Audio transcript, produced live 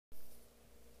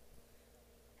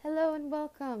Hello and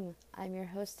welcome. I'm your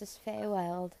hostess, Faye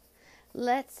Wild.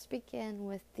 Let's begin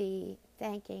with the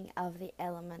thanking of the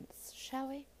elements, shall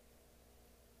we?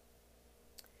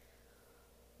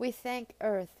 We thank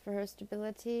Earth for her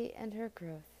stability and her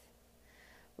growth.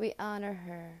 We honor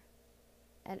her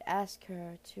and ask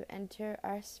her to enter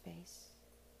our space.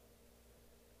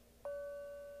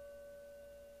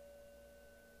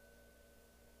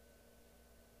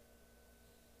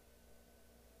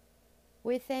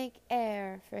 We thank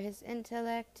Air for his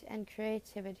intellect and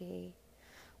creativity.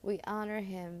 We honor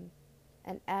him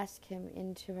and ask him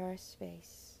into our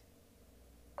space.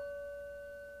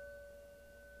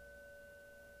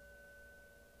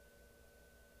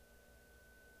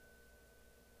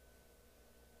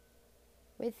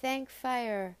 We thank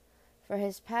Fire for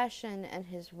his passion and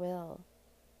his will.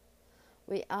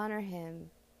 We honor him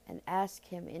and ask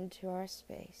him into our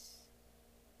space.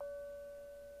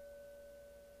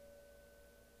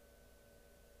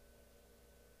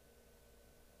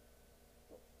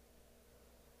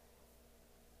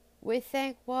 We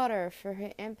thank Water for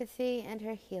her empathy and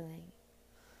her healing.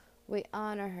 We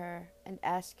honor her and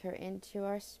ask her into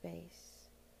our space.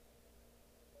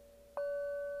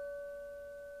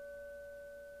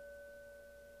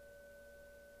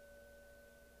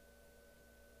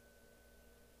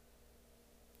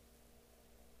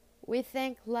 We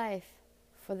thank Life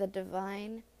for the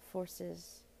divine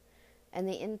forces and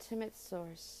the intimate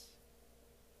source.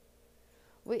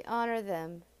 We honor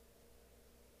them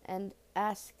and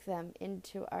ask them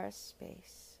into our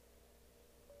space.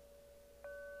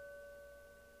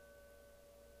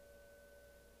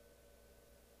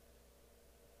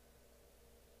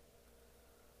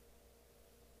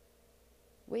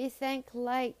 We thank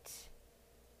Light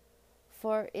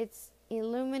for its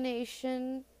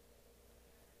illumination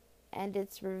and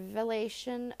its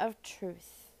revelation of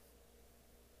truth.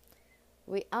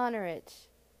 We honor it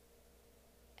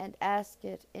and ask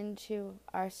it into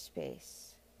our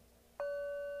space.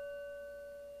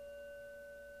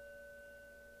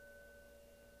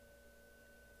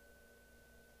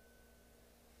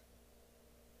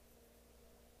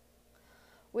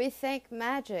 We thank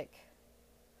Magic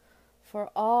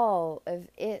for all of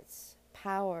its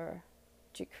power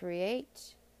to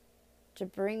create, to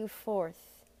bring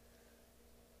forth,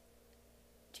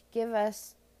 to give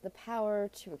us the power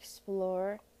to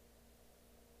explore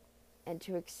and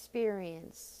to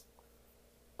experience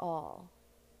all.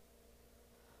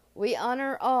 We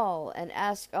honor all and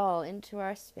ask all into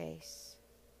our space.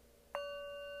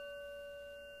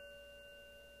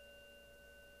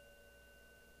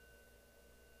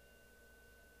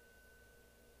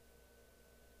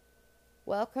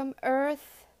 Welcome,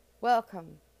 Earth.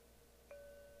 Welcome.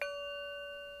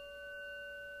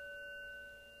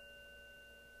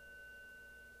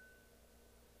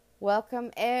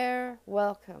 Welcome, Air.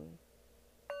 Welcome.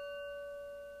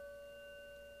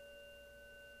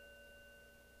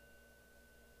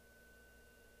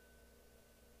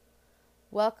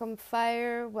 Welcome,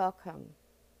 Fire. Welcome.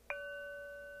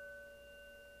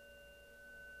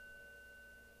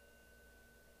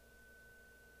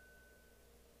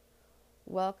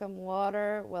 Welcome,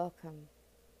 Water. Welcome.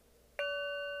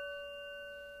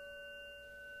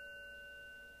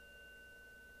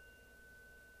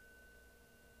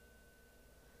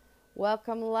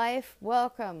 Welcome, Life.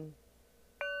 Welcome.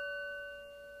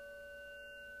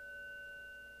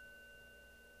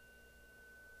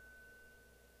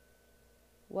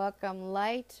 Welcome,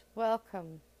 Light.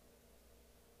 Welcome.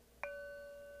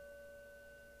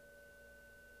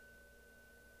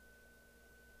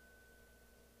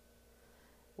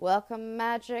 Welcome,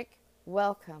 Magic.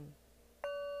 Welcome.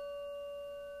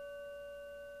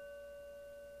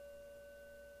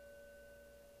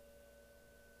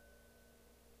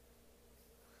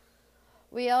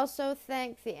 We also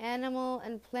thank the animal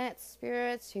and plant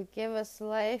spirits who give us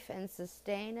life and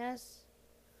sustain us.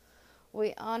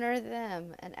 We honor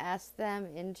them and ask them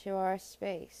into our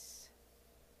space.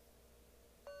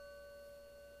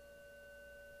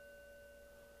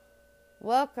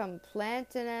 Welcome,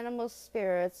 plant and animal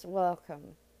spirits.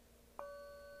 Welcome.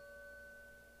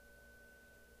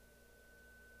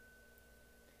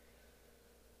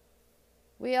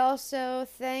 We also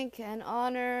thank and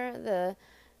honor the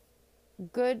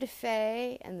good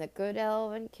Fae and the good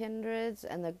Elven kindreds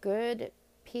and the good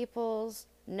peoples,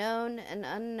 known and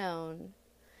unknown,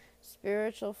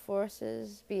 spiritual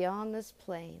forces beyond this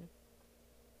plane.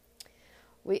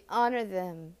 We honor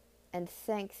them and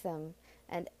thank them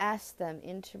and ask them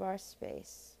into our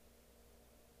space.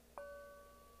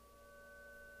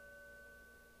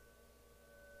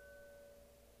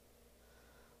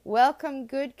 Welcome,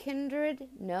 good kindred,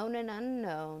 known and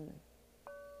unknown.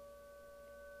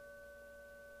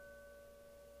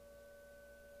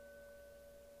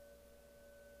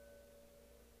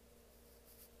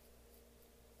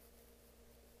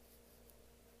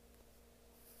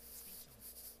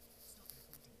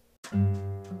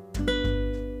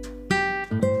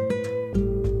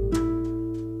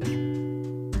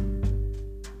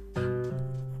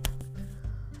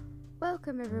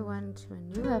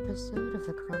 episode of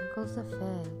the Chronicles of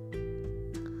Fae.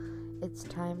 It's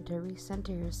time to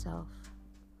recenter yourself.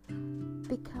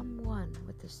 Become one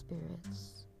with the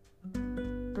spirits.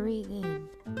 Breathe in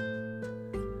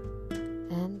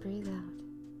and breathe out.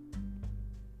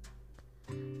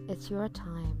 It's your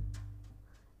time,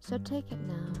 so take it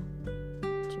now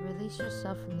to release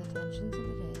yourself from the tensions of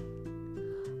the day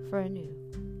for a new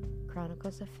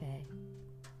Chronicles of Fae.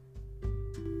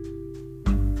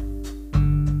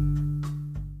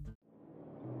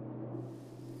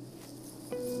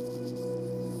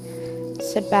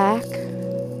 Sit back,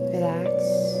 relax,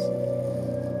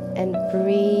 and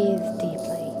breathe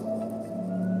deeply.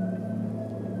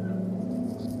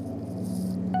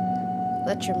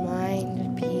 Let your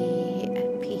mind be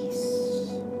at peace.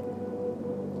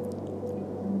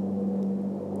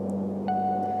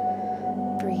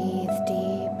 Breathe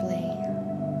deeply.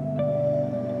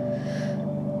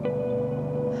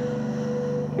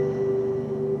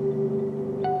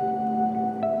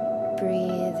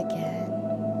 Breathe again.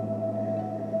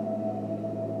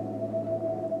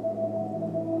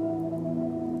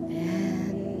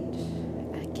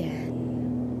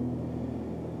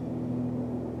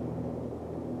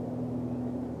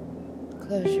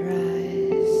 Close your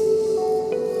eyes.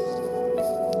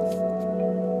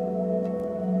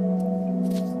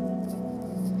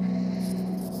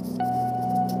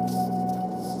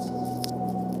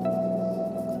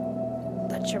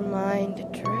 Let your mind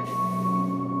drift.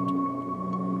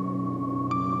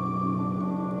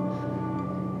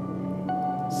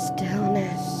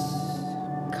 Stillness,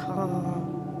 calm,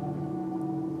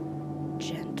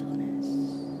 gentleness,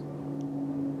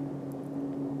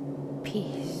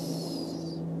 peace.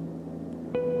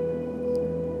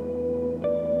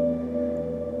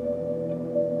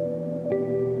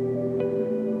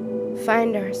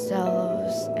 Find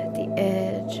ourselves at the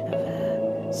edge of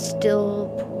a still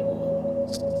pool,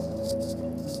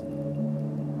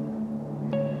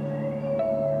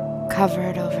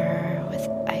 covered over with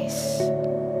ice.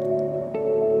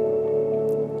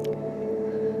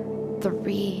 The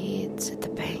reeds at the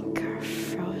bank are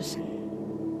frozen.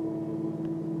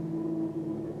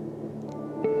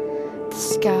 The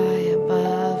sky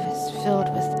above is filled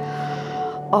with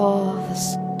all the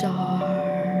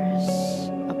stars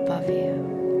above you,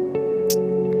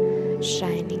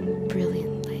 shining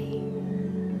brilliantly,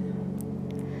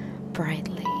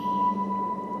 brightly,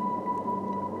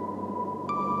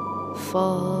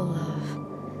 full of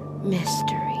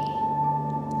mystery.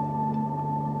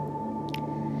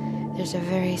 There's a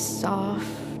very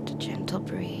soft, gentle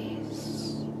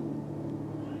breeze.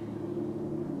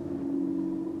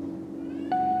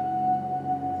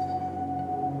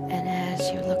 And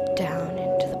as you look down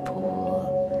into the pool,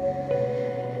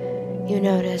 you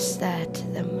notice that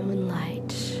the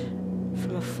moonlight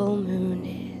from a full moon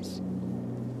is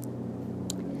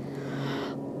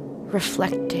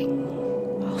reflecting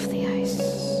off the ice.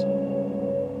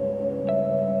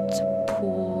 It's a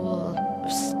pool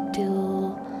of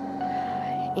still,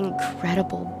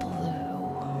 incredible blue,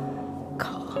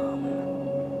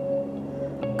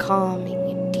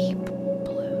 calming, deep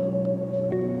blue.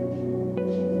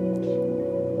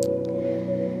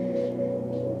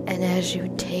 And as you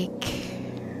take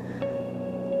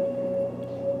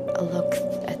a look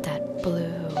at that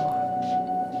blue,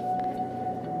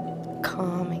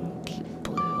 calming, deep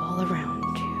blue all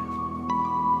around you,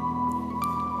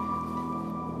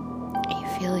 you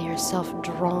feel yourself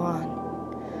drawn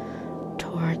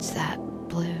towards that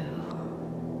blue,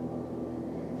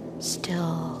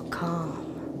 still calm.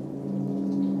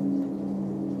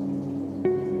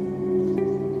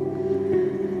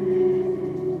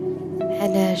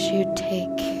 And as you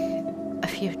take a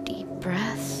few deep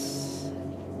breaths,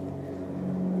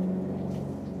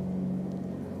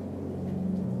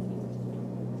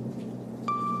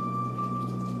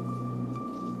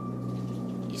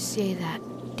 you see that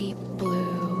deep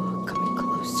blue coming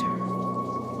closer,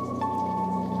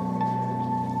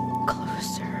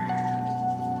 closer.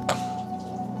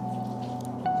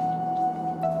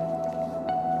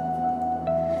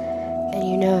 And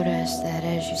you notice that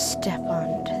as you step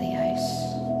onto the ice,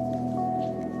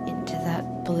 into that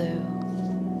blue,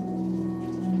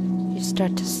 you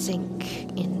start to sink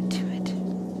into it.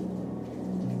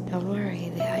 Don't worry,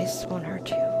 the ice won't hurt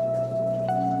you.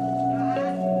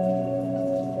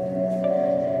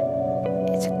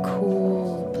 It's a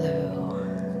cool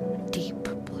blue, deep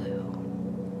blue.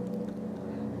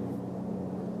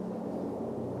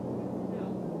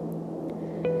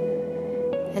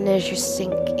 And as you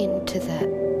sink into that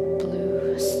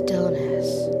blue stillness,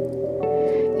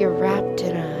 you're wrapped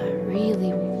in a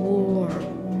really warm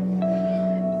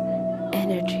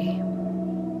energy,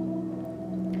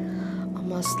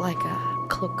 It's like a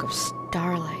cloak of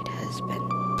starlight has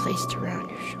been placed around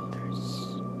your shoulders.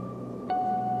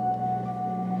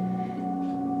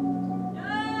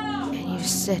 And you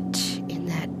sit in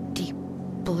that deep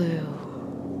blue.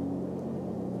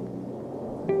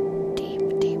 Deep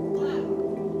blue.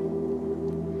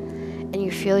 And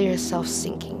you feel yourself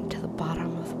sinking to the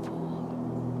bottom of the pool.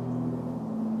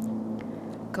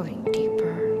 Going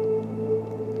deeper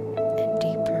and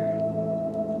deeper.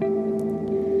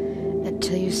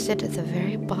 Until you sit at the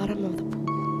very bottom of the pool.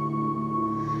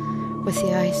 With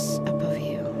the ice above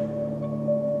you.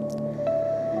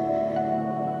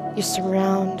 You're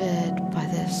surrounded by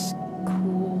this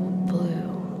cool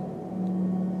blue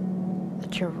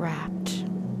that you're wrapped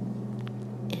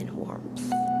in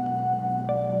warmth.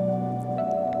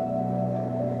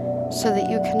 So that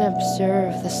you can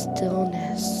observe the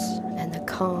stillness and the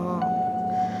calm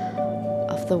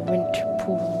of the winter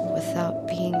pool without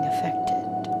being affected.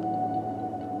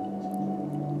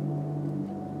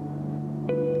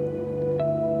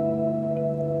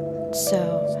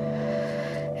 So,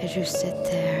 as you sit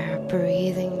there,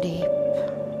 breathing deep,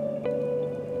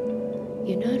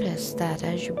 you notice that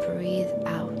as you breathe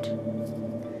out,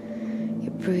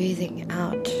 you're breathing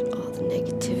out all the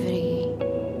negativity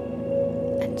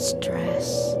and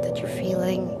stress that you're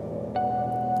feeling,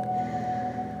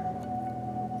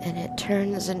 and it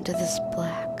turns into this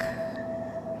black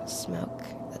smoke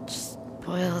that just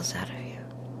boils out of you.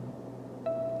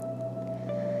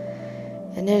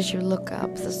 And as you look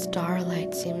up, the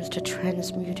starlight seems to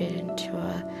transmute it into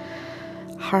a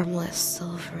harmless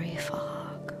silvery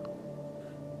fog.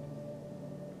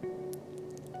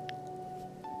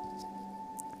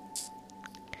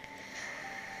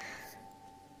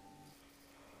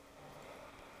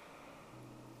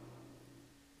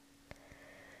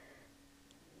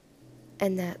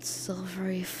 And that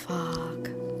silvery fog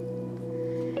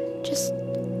just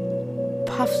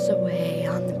puffs away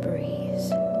on the breeze.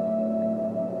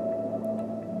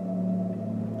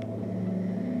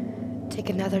 Take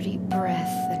another deep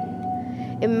breath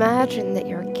and imagine that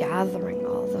you're gathering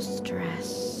all the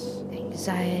stress,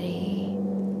 anxiety,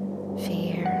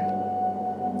 fear,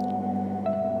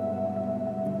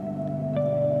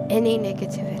 any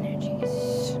negative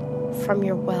energies from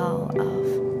your well of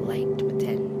light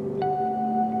within.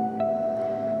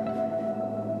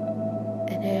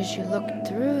 And as you look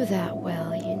through that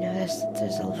well, you notice that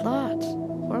there's a lot,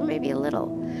 or maybe a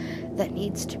little, that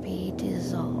needs to be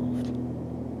dissolved.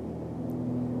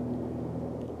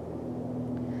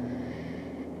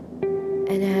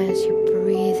 And as you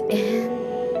breathe in,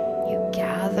 you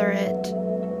gather it.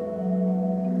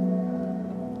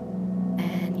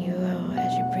 And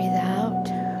as you breathe out,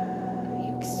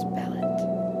 you expel it.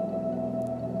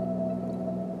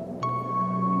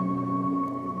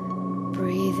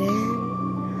 Breathe in.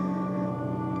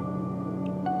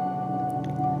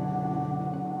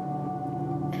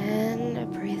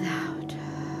 And breathe out.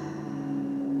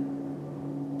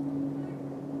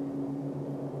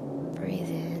 Breathe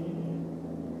in.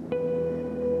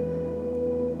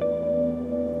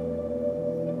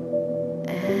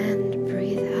 And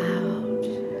breathe out.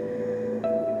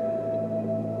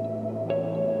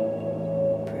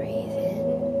 Breathe in.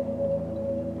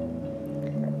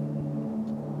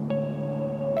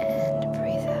 And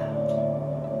breathe out.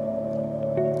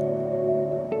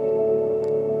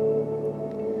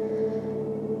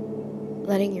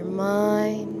 Letting your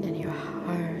mind and your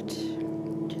heart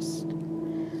just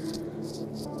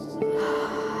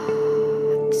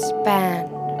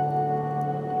expand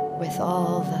with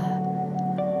all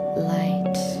the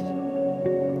light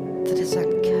that is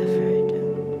uncovered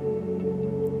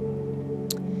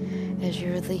as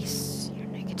you release your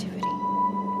negativity.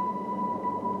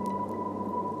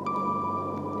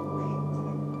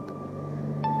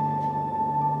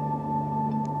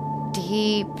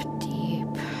 Deep,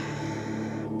 deep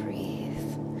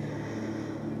breathe.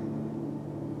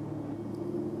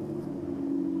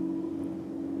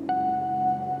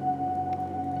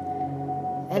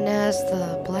 And as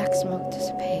the black smoke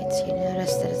dissipates, you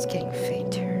notice that it's getting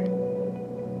fainter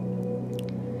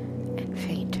and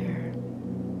fainter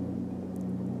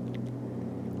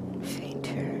and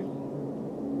fainter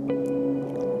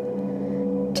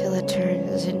till it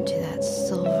turns into that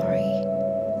silvery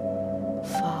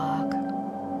fog.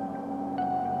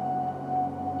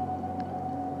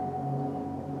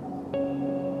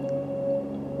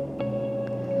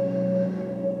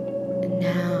 And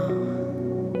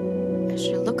now, as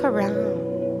you look around,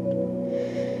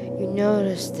 you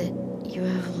notice that you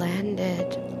have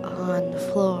landed on the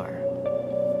floor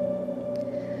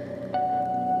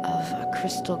of a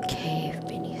crystal cave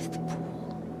beneath the pool.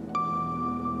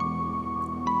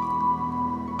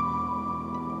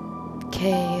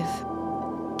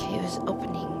 cave's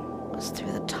opening was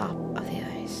through the top of the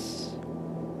ice.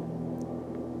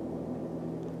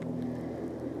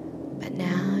 But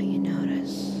now you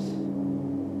notice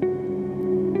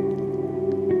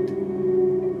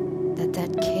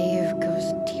that cave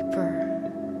goes deeper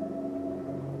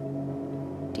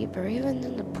even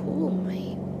than the pool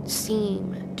may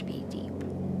seem to be deep.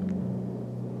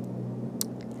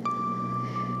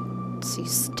 So you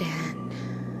stand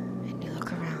and you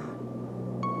look around,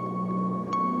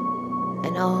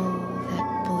 and all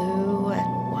that blue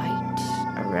and white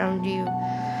around you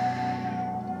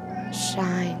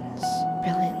shines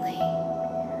brilliantly.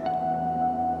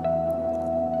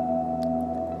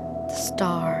 The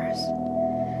stars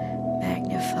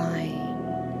magnifying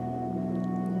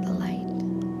the light.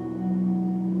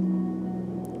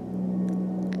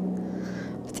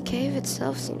 But the cave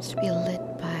itself seems to be lit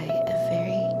by a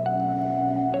very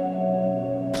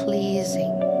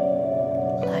pleasing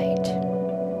light.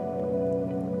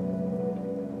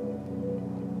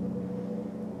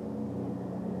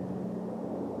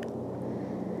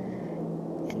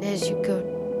 And as you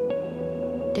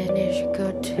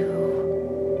go to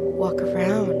walk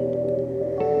around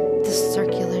this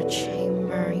circular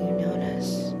chamber, you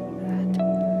notice that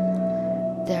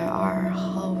there are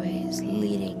hallways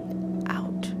leading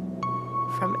out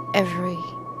from every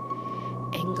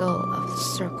angle of the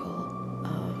circle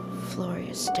of floor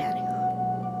you're standing on.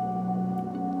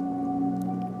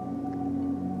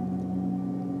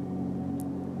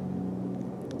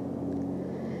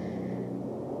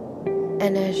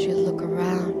 And as you look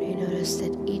around, you notice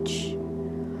that each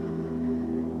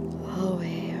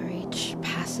hallway or each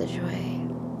passageway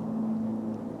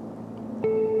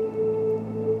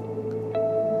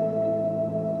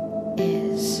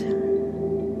is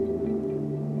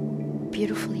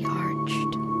beautifully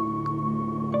arched.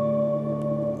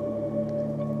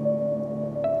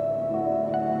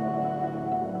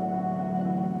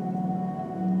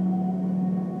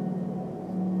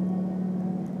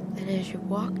 And as you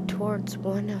walk towards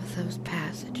one of those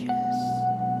passages,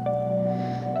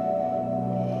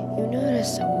 you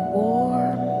notice a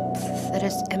warmth that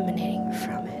is emanating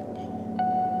from it.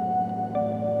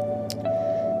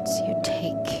 So you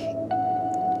take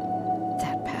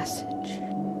that passage,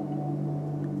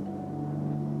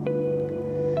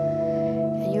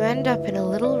 and you end up in a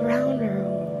little round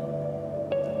room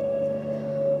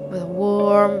with a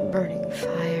warm burning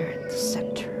fire at the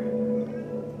center.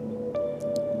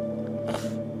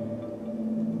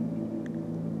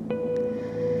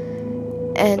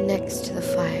 And next to the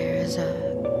fire is a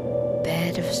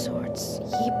bed of sorts,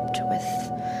 heaped with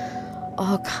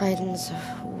all kinds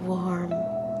of warm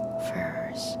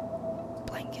furs,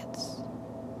 blankets.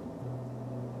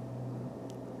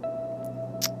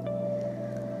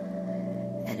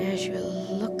 And as you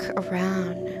look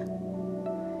around,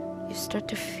 you start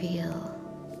to feel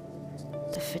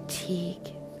the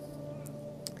fatigue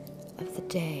of the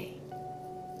day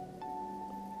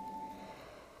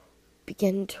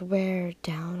begin to wear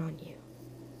down on you.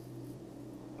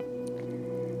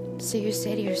 So you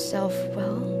say to yourself,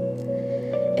 well,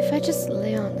 if I just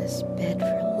lay on this bed for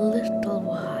a little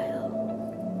while,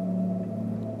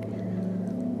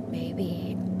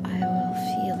 maybe I will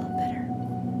feel better.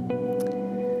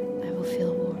 I will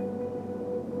feel warm.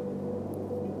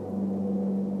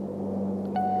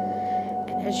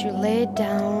 And as you lay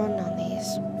down on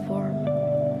this warm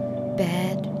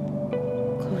bed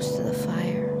close to the fire,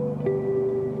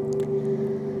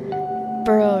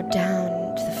 burrow down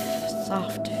to the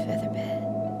soft feather bed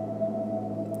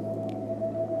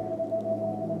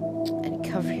and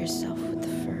cover yourself with the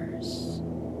furs.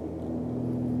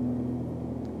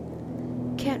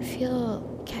 Can't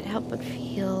help but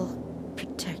feel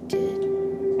protected,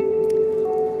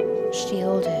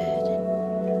 shielded,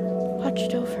 and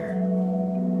watched over.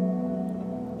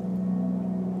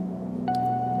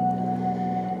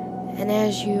 And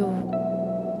as you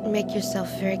make yourself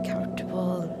very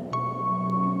comfortable,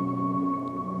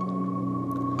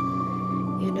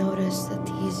 you notice that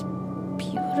these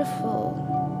beautiful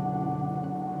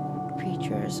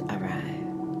creatures arrive.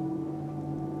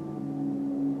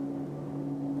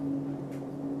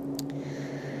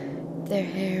 Their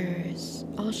hair is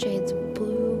all shades of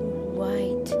blue,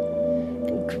 white,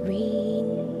 and green,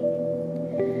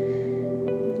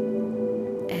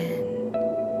 and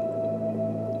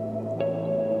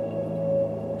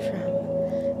from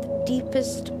the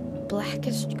deepest,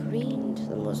 blackest green to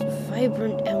the most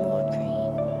vibrant emerald green.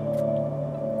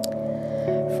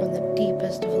 From the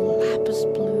deepest of lapis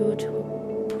blue to a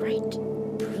bright,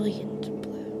 brilliant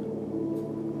blue.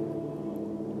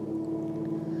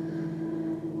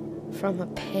 From a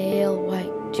pale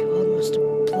white to almost a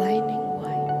blinding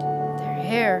white. Their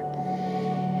hair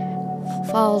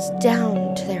falls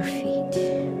down to their feet.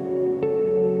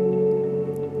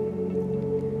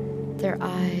 Their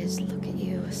eyes look at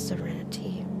you with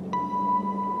serenity,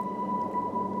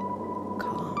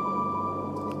 calm.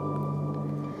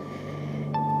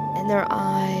 And their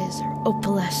eyes are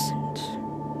opalescent.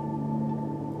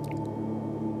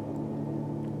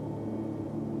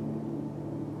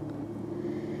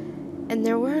 And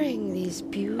they're wearing these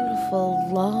beautiful,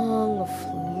 long,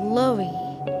 flowy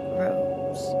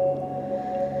robes.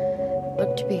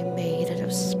 Look to be made out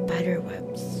of spider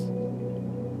webs.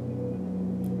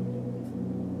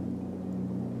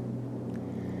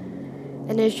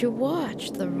 And as you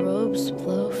watch the robes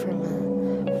flow from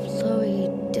a flowy,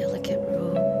 delicate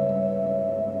robe,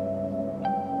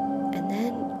 and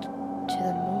then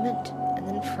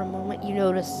for a moment you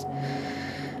notice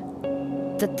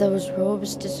that those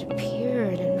robes disappear,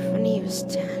 and in front of you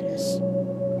stands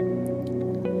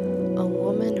a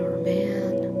woman or a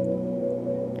man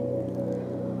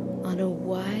on a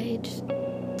wide,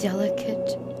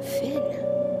 delicate fin.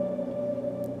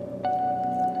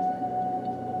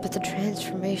 But the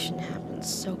transformation happens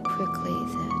so quickly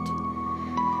that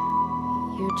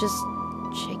you just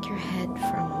shake your head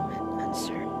for a moment,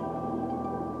 uncertain.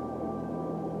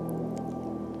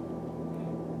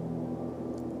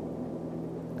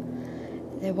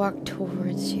 They walk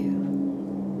towards you,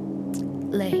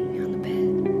 laying on the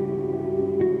bed.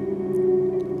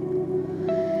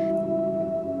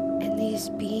 And these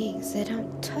beings, they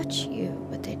don't touch you,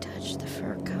 but they touch the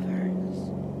fur covers.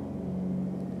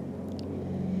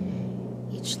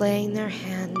 Each laying their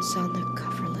hands on the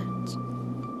coverlet,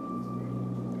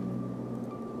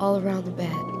 all around the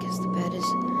bed, because the bed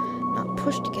is not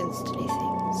pushed against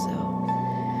anything, so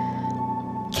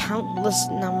countless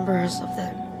numbers of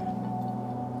them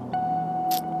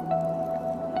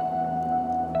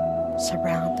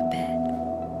surround the bed,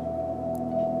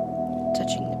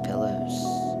 touching the pillows,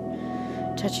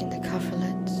 touching the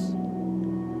coverlets,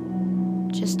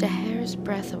 just a hair's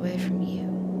breadth away from you.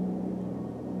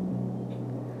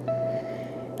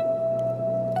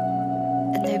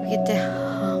 And they begin to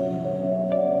hum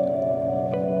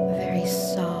a very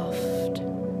soft,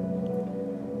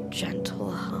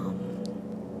 gentle hum.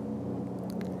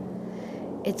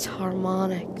 Its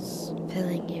harmonics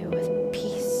filling you with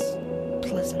peace,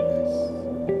 pleasantness,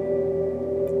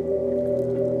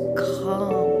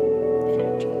 calm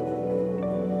energy.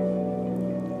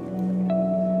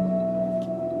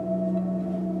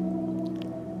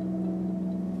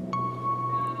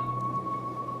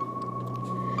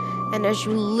 And as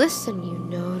you listen, you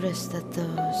notice that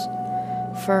those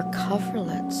fur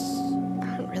coverlets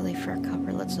aren't really fur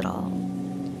coverlets at all.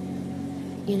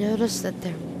 You notice that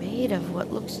they're made of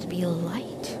what looks to be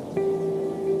light.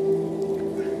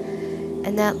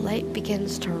 And that light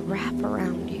begins to wrap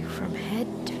around you from head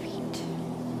to feet,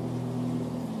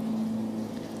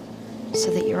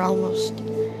 so that you're almost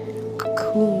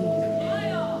cocooned.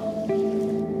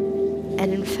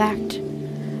 And in fact,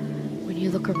 when you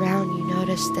look around, you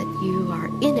notice that you are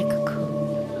in a cocoon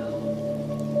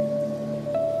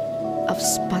of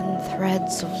spun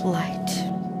threads of light.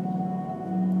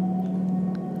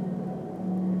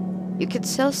 You can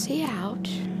still see out.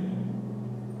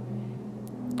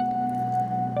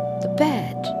 The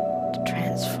bed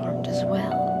transformed as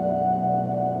well.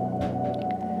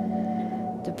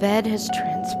 The bed has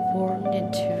transformed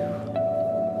into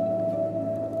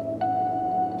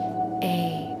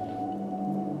a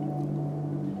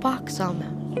box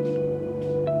almost,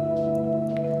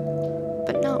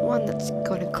 but not one that's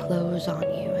going to close on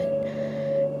you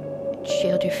and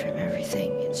shield you from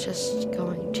everything. It's just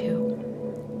going to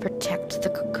protect the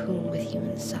cocoon with you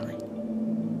inside.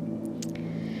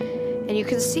 And you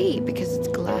can see, because it's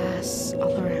glass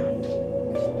all around.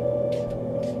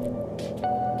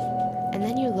 And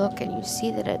then you look and you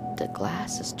see that the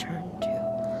glass is turned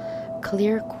to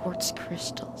clear quartz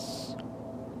crystals.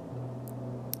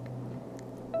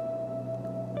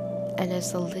 And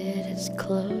as the lid is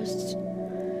closed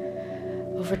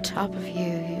over top of you,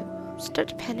 you start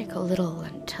to panic a little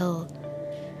until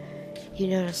you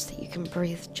notice that you can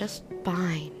breathe just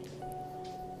fine,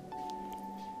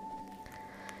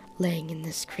 laying in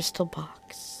this crystal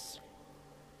box.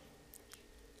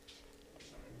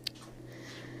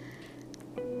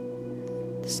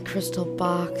 This crystal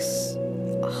box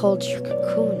holds your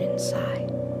cocoon inside.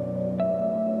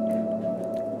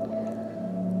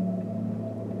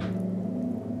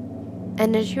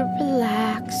 And as you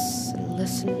relax and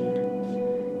listen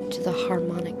to the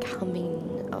harmonic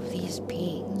humming of these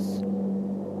beings,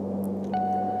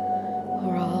 who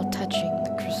are all touching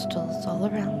the crystals all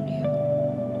around you,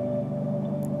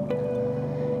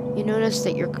 You notice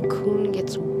that your cocoon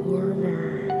gets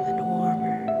warmer and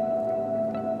warmer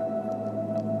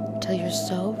until you're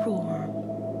so warm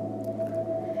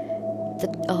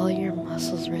that all your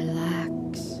muscles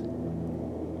relax.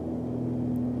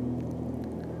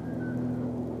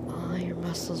 All your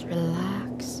muscles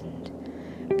relax and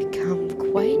become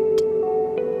quite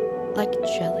like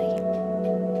jelly.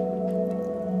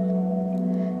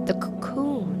 The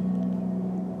cocoon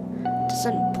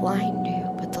doesn't blind you,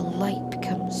 but the light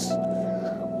becomes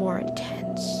more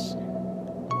intense.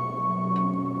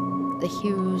 The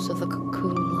hues of the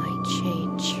cocoon light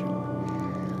change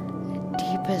from the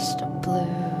deepest of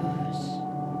blues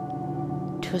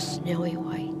to a snowy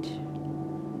white,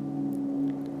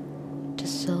 to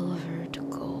silver, to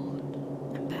gold,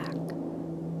 and back.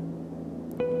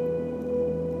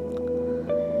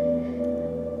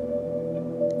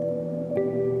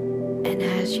 And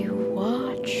as you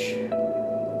watch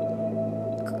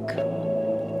the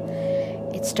cocoon,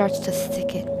 it starts to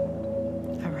thicken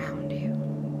around you.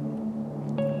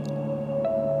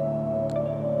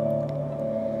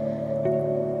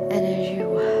 And as you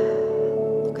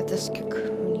look at this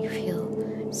cocoon, you feel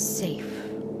safe,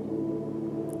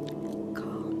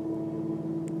 calm.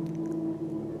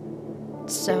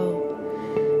 So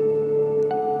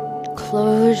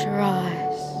close your eyes.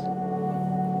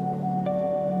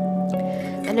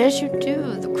 And as you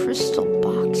do, the crystal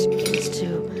box begins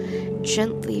to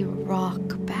gently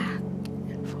rock back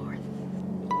and forth,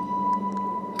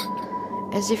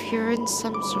 as if you're in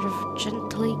some sort of gentle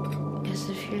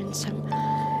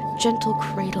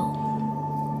cradle.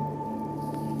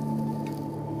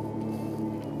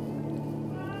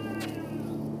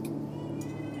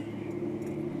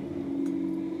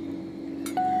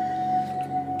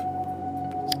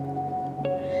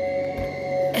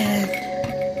 And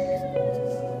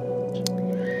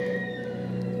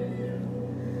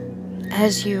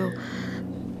as you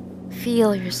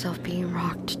feel yourself being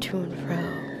rocked to and fro,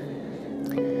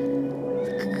 the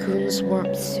cocoon's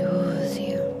warmth soothes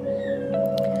you.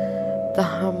 The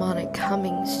harmonic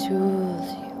humming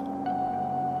soothes you.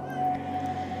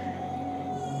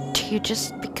 Till you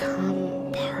just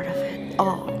become part of it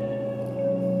all.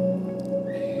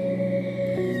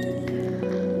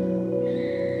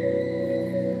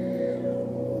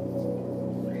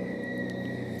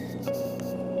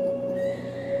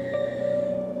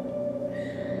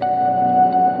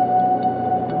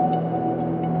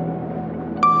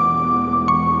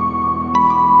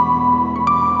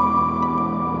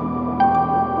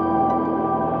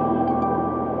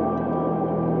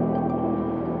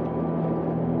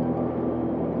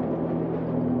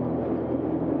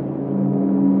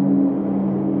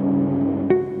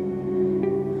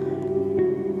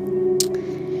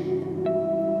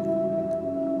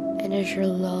 And as you're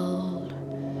lulled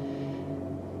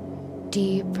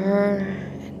deeper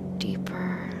and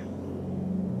deeper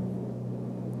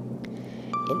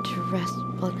into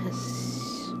restfulness,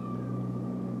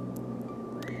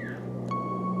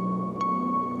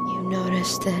 you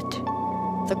notice that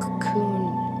the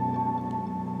cocoon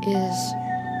is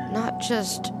not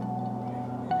just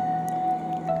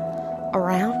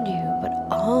around you, but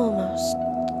almost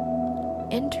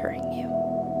entering you.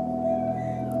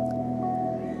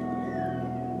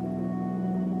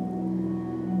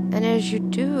 And as you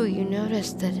do, you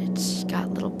notice that it's got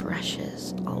little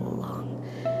brushes all along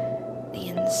the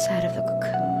inside of the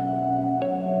cocoon.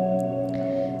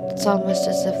 It's almost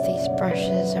as if these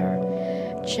brushes are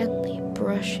gently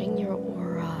brushing your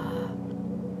aura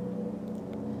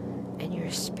and your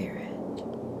spirit.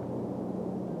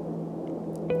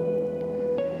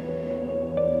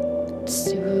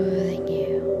 Soothing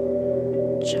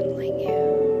you, gentling you.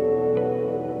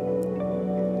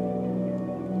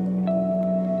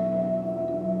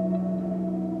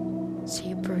 So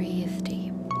you breathe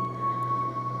deep.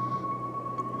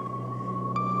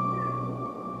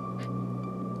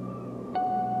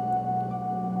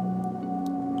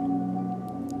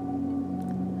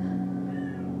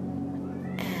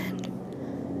 And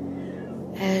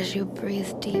as you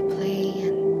breathe deeply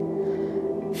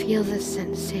and feel the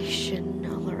sensation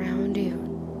all around you,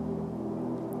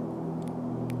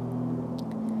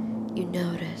 you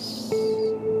notice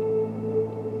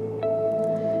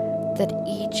that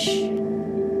each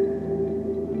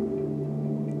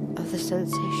of the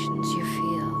sensations you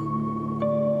feel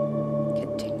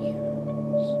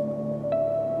continues.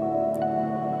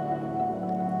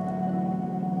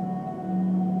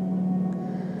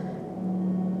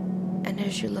 And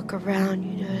as you look around,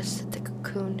 you notice that the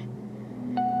cocoon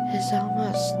has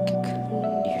almost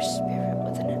cocooned your spirit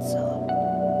within itself.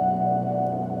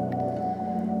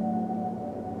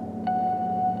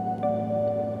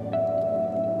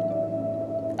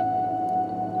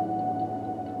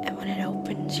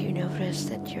 Do you notice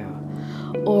that your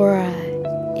aura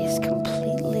is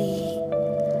completely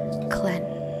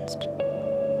cleansed?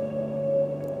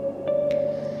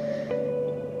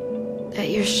 That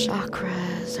your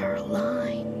chakras are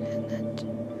aligned and that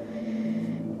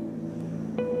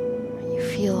you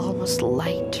feel almost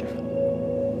light,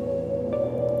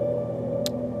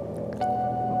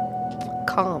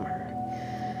 calmer,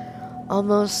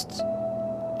 almost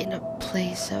in a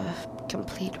place of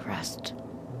complete rest.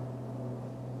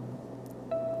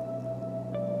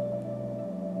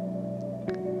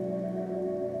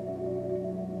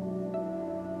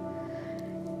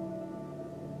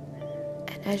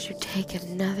 And as you take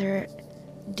another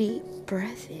deep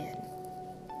breath in,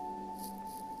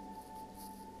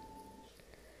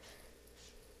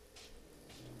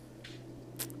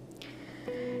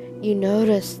 you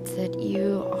notice that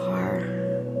you are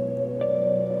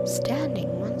standing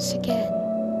once again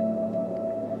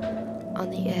on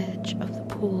the edge of the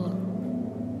pool,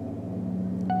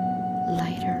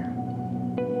 lighter,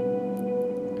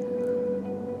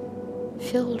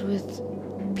 filled with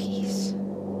peace.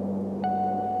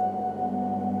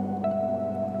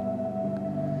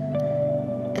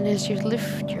 And as you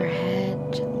lift your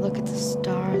head to look at the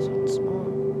stars once more,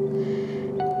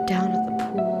 down at the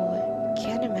pool, I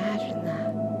can't imagine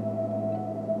that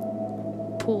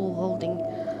pool holding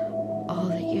all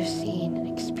that you've seen and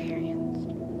experienced.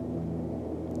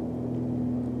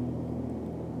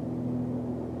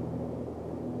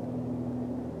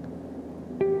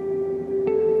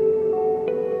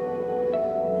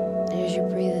 As you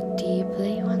breathe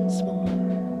deeply once more,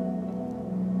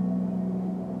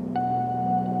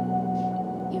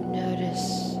 you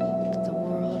notice that the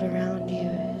world around you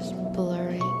is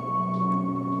blurring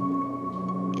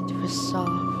into a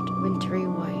soft, wintry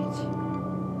white.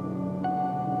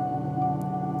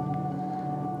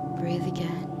 Breathe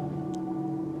again.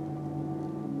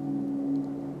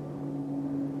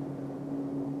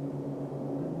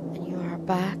 And you are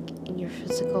back in your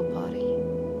physical body.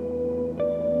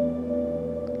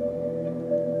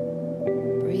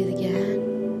 Breathe again.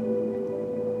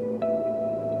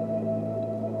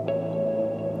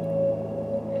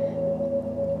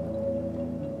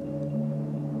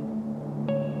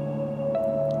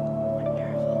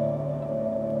 Wonderful.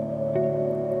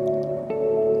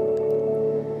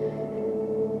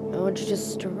 I want you to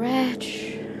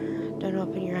stretch. Don't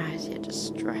open your eyes yet, just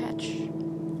stretch.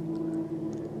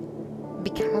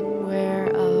 Become aware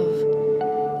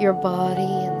of your body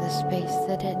and the space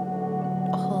that it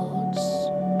holds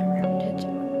around it.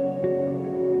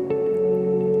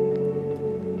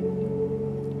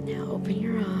 Now open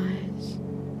your eyes.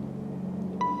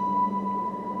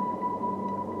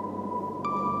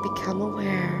 Become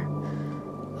aware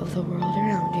of the world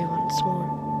around you once more.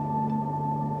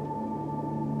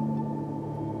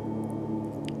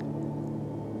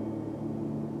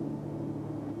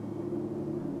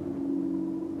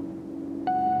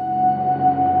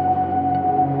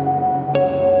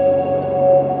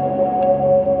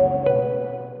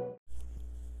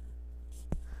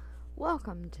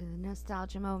 Welcome to the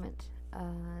Nostalgia Moment.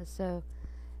 So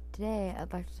today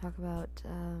I'd like to talk about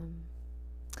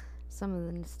some of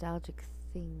the nostalgic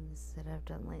things that I've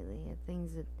done lately,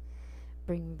 things that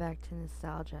bring me back to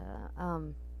nostalgia.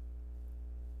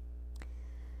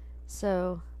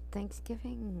 So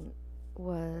Thanksgiving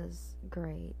was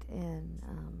great, and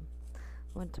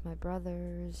went to my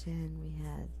brother's, and we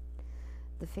had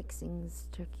the fixings: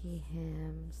 turkey,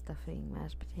 ham, stuffing,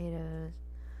 mashed potatoes,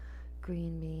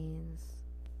 green beans,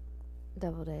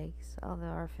 deviled eggs, although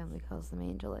our family calls them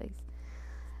angel eggs.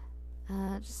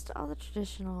 Just all the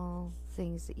traditional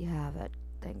things that you have at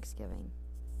Thanksgiving.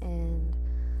 And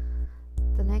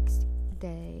the next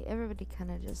day, everybody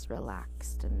kind of just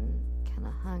relaxed and kind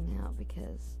of hung out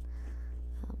because,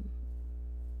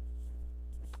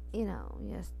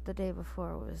 yes, the day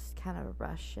before was kind of a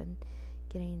rush and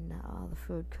getting all the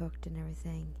food cooked and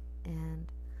everything.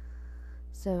 And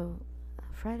so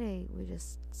Friday we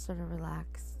just sort of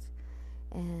relaxed,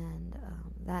 and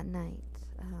that night,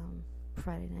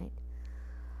 Friday night,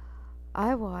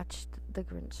 I watched The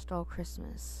Grinch Stole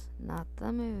Christmas, not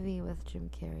the movie with Jim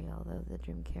Carrey, although the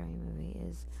Jim Carrey movie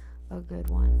is a good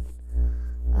one,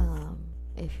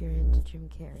 if you're into Jim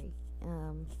Carrey.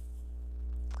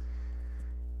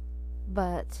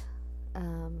 But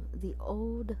the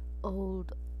old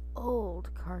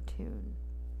cartoon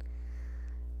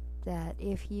that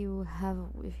if you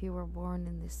were born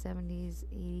in the 70s,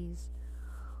 80s,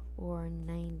 or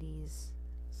 90s,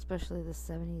 especially the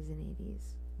 70s and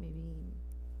 80s, maybe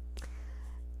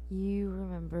you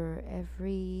remember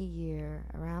every year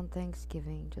around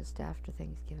Thanksgiving, just after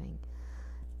Thanksgiving,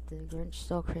 The Grinch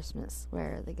Stole Christmas,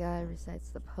 where the guy recites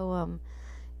the poem,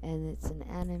 and it's an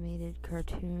animated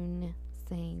cartoon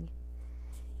thing.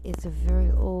 It's a very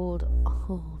old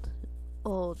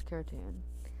cartoon.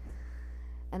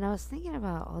 And I was thinking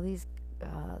about all these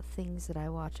things that I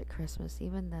watch at Christmas,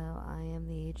 even though I am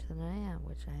the age that I am,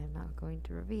 which I am not going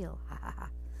to reveal.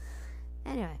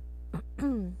 Anyway.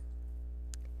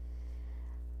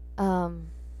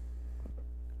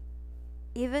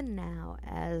 Even now,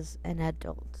 as an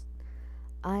adult,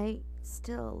 I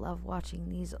still love watching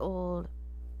these old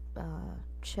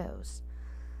shows.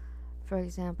 For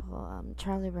example,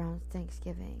 Charlie Brown's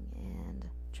Thanksgiving and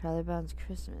Charlie Brown's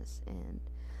Christmas and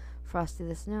Frosty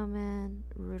the Snowman,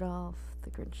 Rudolph, The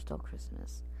Grinch Stole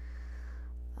Christmas.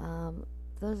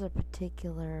 Those are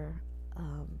particular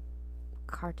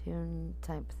cartoon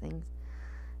type things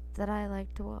that I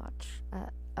like to watch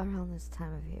around this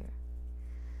time of year.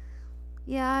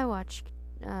 Yeah, I watch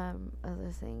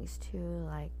other things too,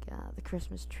 like the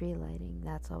Christmas tree lighting.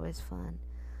 That's always fun.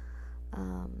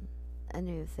 A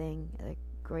new thing, a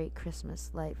great Christmas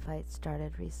light fight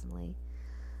started recently.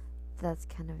 That's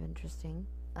kind of interesting.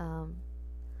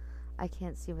 I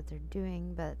can't see what they're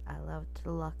doing, but I love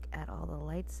to look at all the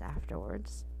lights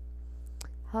afterwards.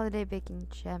 Holiday Baking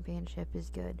Championship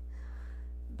is good,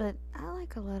 but I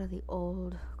like a lot of the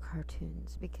old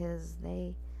cartoons because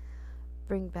they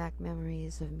bring back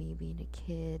memories of me being a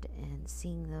kid and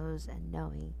seeing those and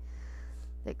knowing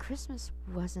that Christmas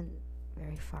wasn't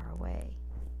very far away,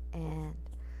 and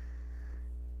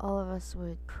all of us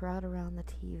would crowd around the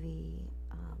TV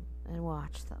and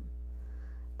watch them.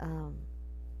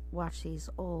 Watch these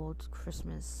old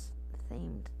Christmas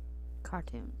themed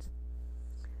cartoons.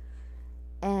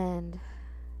 And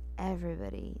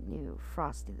everybody knew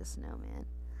Frosty the Snowman.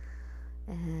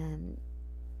 And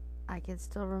I can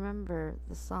still remember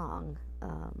the song,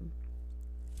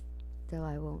 though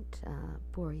I won't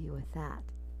bore you with that.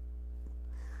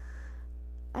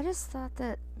 I just thought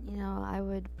that, I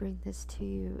would bring this to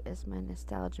you as my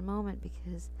nostalgia moment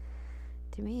because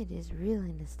to me it is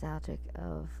really nostalgic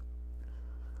of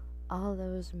all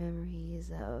those memories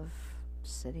of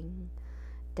sitting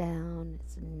down.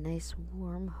 It's a nice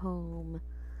warm home,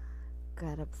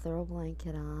 got a throw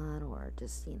blanket on, or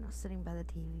just, sitting by the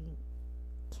TV.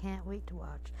 Can't wait to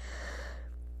watch.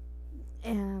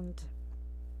 And,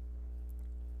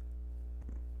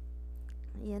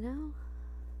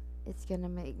 it's gonna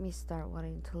make me start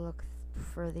wanting to look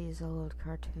for these old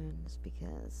cartoons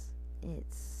because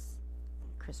it's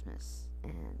Christmas,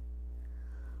 and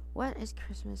what is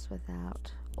Christmas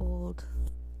without old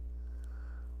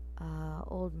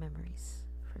memories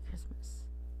for Christmas?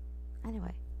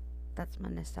 Anyway, that's my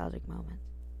nostalgic moment.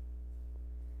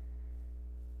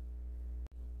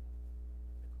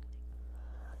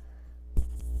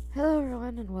 Hello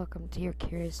everyone, and welcome to your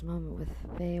Curious Moment with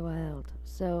Faye Wild.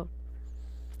 So,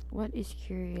 what is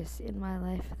curious in my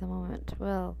life at the moment?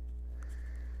 Well,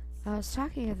 I was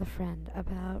talking with a friend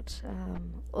about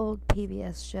old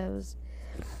PBS shows,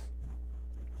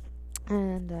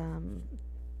 and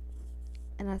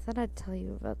I thought I'd tell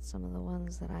you about some of the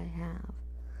ones that I have,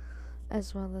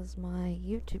 as well as my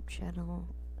YouTube channel.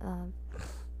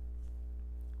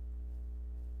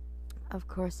 Of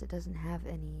course, it doesn't have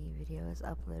any videos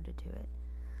uploaded to it.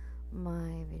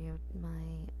 My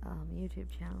YouTube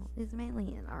channel is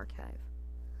mainly an archive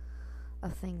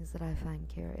of things that I find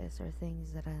curious, or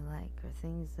things that I like, or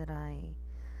things that I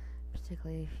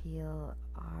particularly feel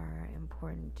are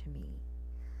important to me.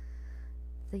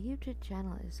 The YouTube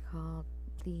channel is called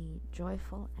The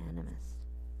Joyful Animist.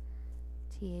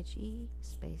 THE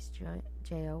space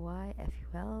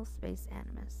JOYFUL space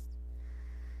Animist.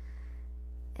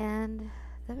 And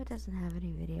though it doesn't have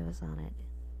any videos on it,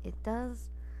 it does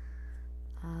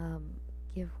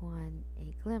give one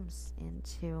a glimpse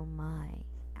into my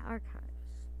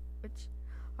archives, which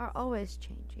are always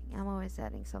changing. I'm always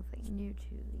adding something new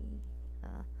to the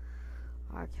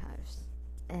archives.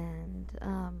 And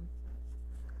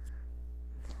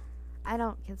I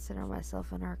don't consider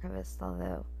myself an archivist,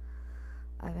 although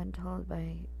I've been told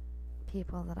by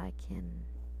people that I can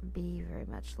be very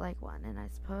much like one, and I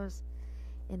suppose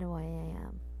in a way I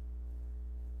am.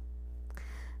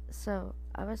 So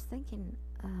I was thinking,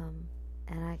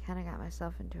 and I kind of got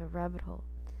myself into a rabbit hole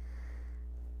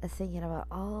of thinking about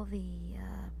all the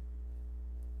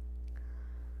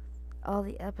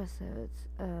episodes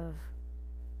of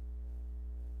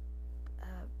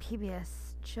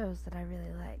PBS shows that I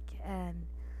really like, and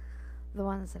the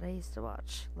ones that I used to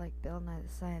watch, like Bill Nye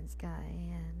the Science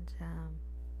Guy, and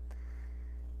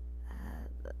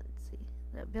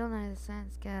Bill Nye the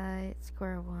Science Guy,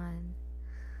 Square One,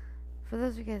 For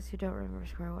those of you guys who don't remember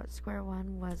Square One, Square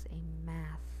One was a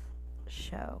math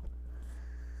show.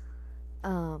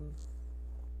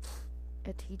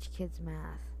 It teach kids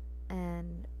math,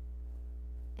 and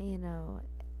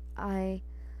I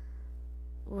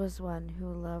was one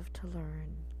who loved to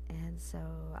learn, and so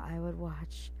I would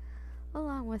watch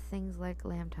along with things like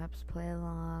Lamb Tops Play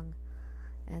Along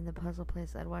and the Puzzle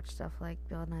Place. I'd watch stuff like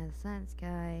Bill Nye the Science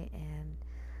Guy and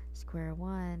Square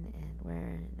One and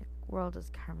Where in the World is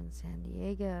Carmen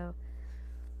Sandiego.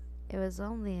 It was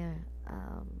only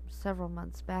several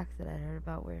months back that I heard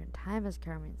about Where in Time is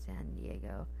Carmen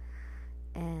Sandiego,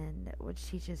 and which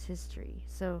teaches history.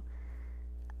 So,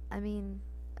 I mean,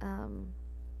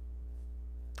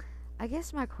 I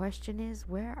guess my question is,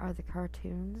 where are the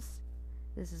cartoons?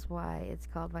 This is why it's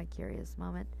called My Curious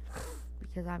Moment,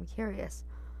 because I'm curious.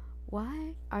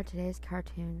 Why are today's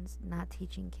cartoons not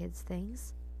teaching kids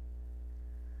things?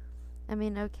 I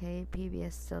mean, okay,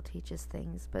 PBS still teaches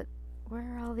things, but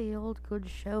where are all the old good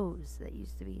shows that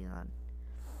used to be on?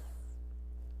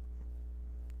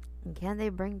 And can they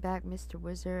bring back Mr.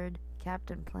 Wizard,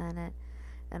 Captain Planet,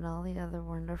 and all the other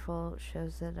wonderful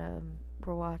shows that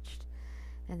were watched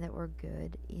and that were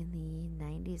good in the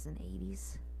 90s and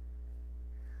 80s?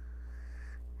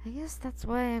 I guess that's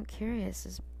why I'm curious,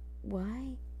 is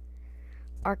why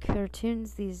are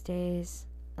cartoons these days,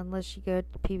 unless you go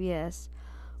to PBS,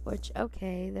 which,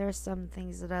 okay, there are some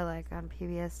things that I like on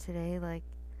PBS today, like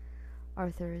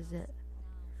Arthur is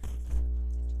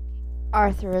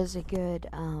a good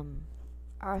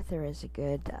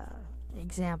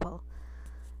example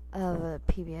of a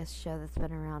PBS show that's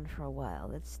been around for a while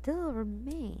that still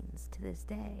remains to this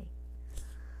day.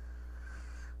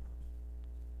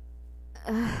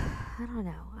 I don't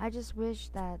know. I just wish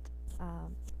that,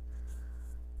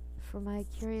 for my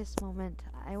curious moment,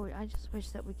 I just wish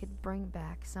that we could bring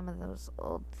back some of those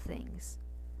old things.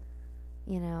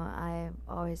 I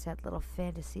always had little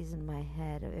fantasies in my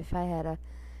head. If I had a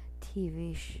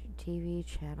TV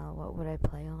channel, what would I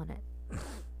play on it? Of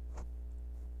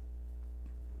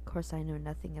course, I know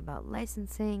nothing about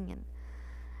licensing and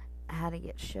how to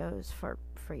get shows for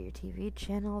your TV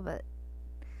channel, but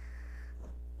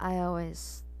I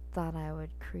always thought I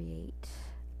would create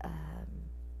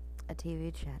a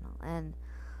TV channel, and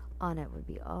on it would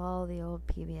be all the old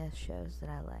PBS shows that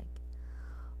I like,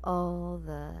 all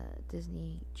the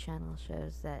Disney Channel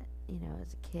shows that,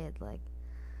 as a kid, like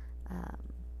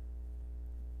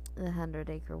The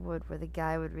 100-Acre Wood, where the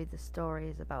guy would read the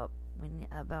stories about Winnie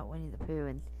the Pooh,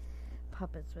 and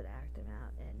puppets would act them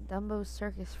out, and Dumbo's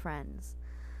Circus Friends,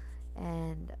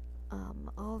 and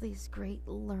all these great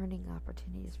learning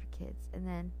opportunities for kids. And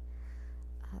then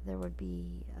there would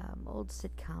be old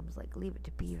sitcoms like Leave It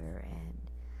to Beaver and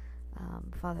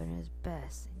Father Knows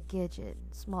Best and Gidget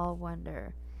and Small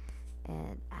Wonder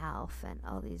and Alf and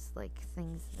all these like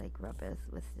things that I grew up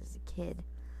with as a kid.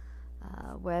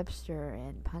 Webster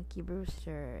and Punky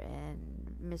Brewster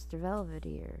and Mr.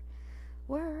 Velveteer.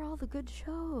 Where are all the good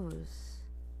shows?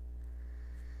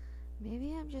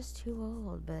 Maybe I'm just too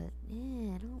old, but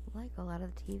I don't like a lot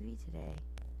of the TV today.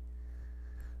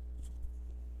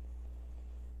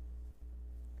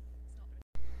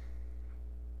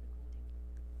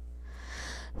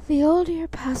 The old year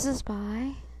passes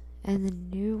by, and the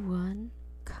new one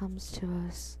comes to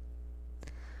us.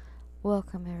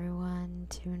 Welcome, everyone,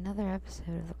 to another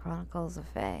episode of the Chronicles of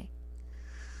Fae.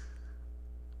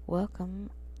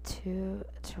 Welcome to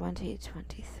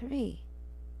 2023.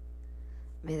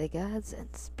 May the gods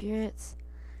and spirits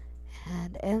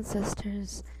and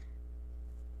ancestors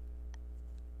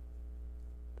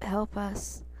help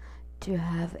us to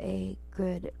have a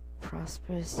good,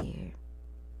 prosperous year.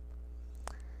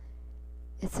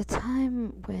 It's a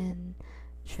time when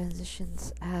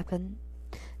transitions happen,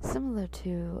 similar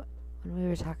to when we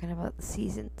were talking about the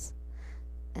seasons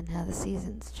and how the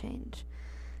seasons change,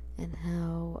 and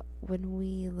how when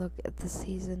we look at the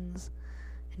seasons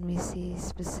and we see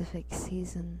specific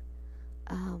season,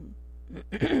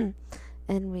 and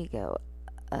we go,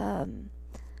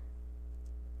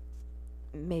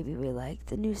 maybe we like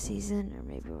the new season, or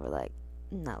maybe we're like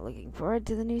not looking forward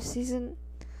to the new season.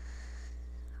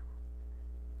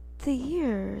 The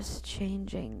years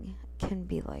changing can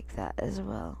be like that as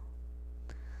well.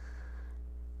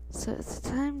 So it's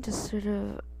time to sort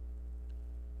of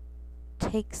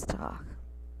take stock.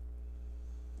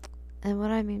 And what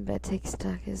I mean by take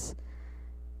stock is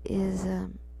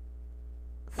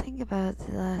think about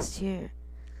the last year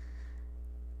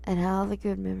and all the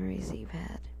good memories that you've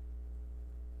had.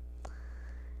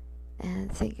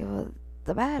 And think about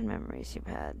the bad memories you've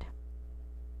had.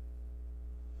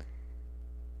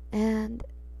 And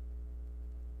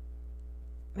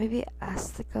maybe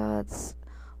ask the gods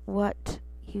what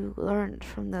you learned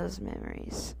from those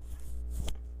memories.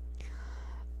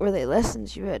 Were they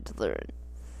lessons you had to learn?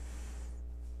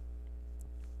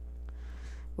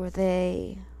 Were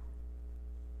they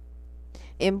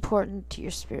important to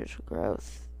your spiritual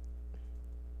growth?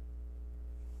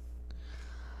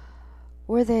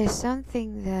 Were they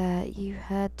something that you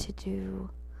had to do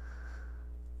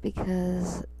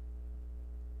because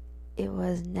it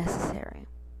was necessary?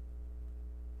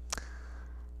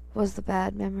 Was the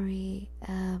bad memory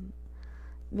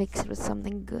mixed with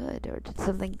something good, or did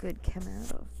something good come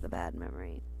out of the bad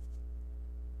memory?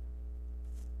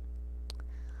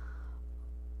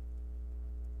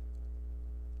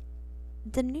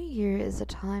 The new year is a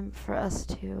time for us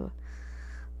to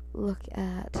look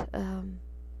at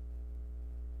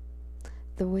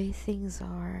the way things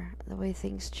are, the way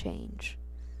things change,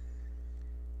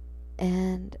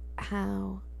 and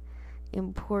how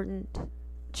important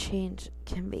change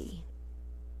can be.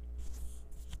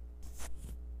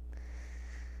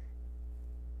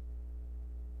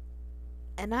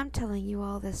 And I'm telling you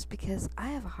all this because I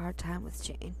have a hard time with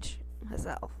change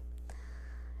myself.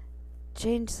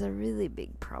 Change is a really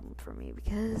big problem for me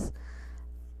because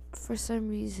for some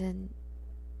reason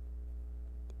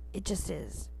it just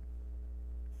is.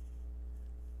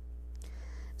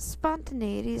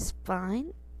 Spontaneity is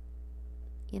fine.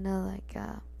 Like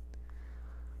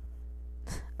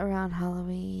around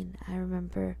Halloween, I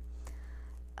remember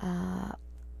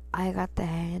I got to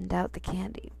hand out the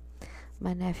candy.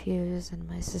 My nephews and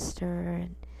my sister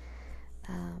and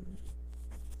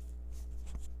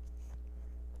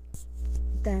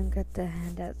then got to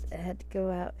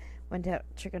went out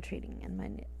trick-or-treating, and my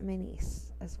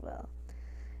niece as well.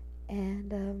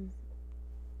 And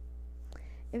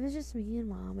it was just me and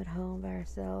Mom at home by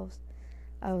ourselves.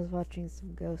 I was watching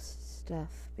some ghost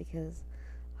stuff because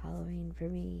Halloween for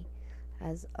me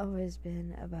has always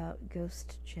been about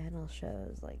ghost channel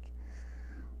shows like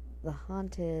The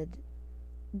Haunted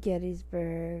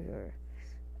Gettysburg or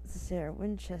the Sarah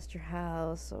Winchester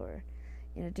House, or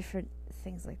different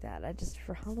things like that.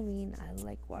 For Halloween, I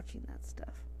like watching that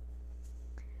stuff.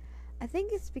 I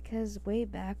think it's because way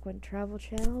back when Travel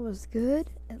Channel was good,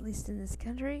 at least in this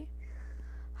country,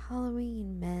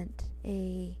 Halloween meant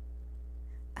a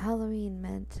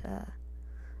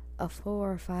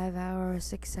 4 or 5 hour or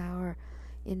 6 hour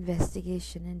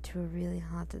investigation into a really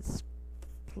haunted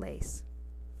place.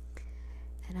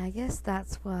 And I guess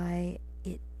that's why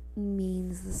it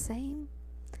means the same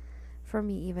for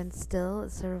me even still.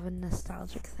 It's sort of a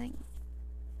nostalgic thing.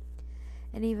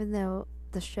 And even though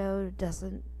the show's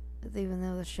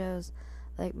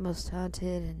like Most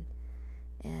Haunted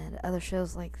and other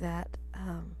shows like that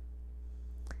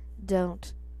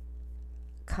don't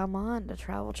come on to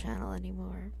Travel Channel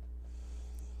anymore,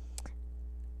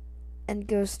 and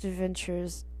Ghost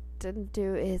Adventures didn't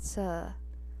do its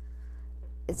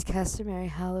customary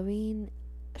Halloween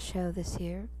show this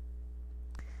year,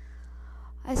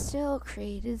 I still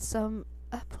created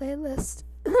a playlist.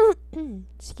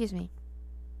 Excuse me.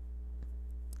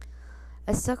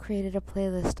 I still created a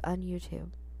playlist on YouTube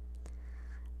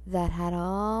that had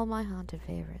all my haunted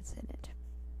favorites in it.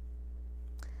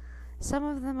 Some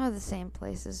of them are the same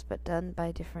places, but done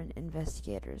by different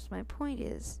investigators. My point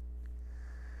is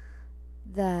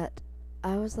that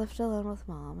I was left alone with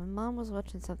Mom, and Mom was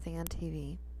watching something on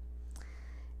TV,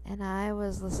 and I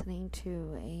was listening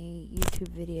to a YouTube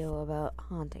video about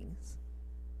hauntings.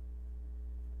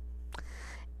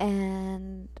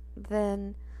 And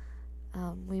then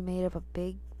we made up a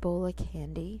big bowl of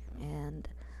candy, and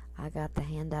I got to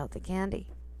hand out the candy.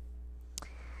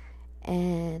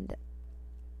 And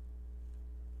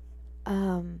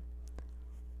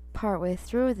partway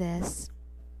through this,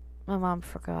 my mom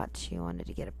forgot she wanted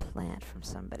to get a plant from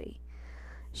somebody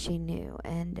she knew,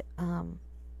 and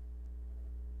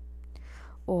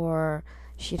or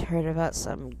she'd heard about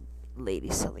some lady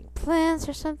selling plants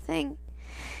or something.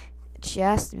 She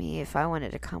asked me if I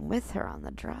wanted to come with her on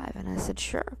the drive, and I said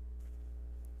sure.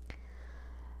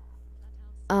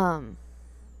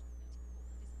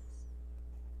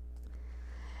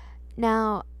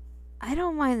 Now, I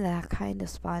don't mind that kind of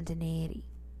spontaneity.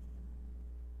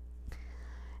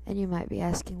 And you might be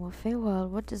asking, well, Feywild,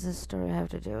 what does this story have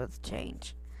to do with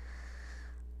change?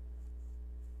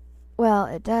 Well,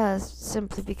 it does,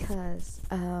 simply because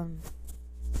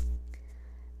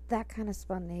that kind of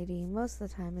spontaneity most of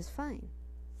the time is fine.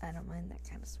 I don't mind that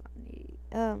kind of spontaneity.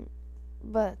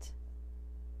 But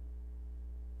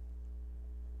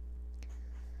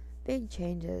big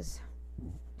changes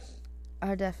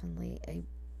are definitely a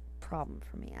problem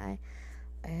for me. I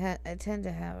tend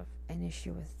to have an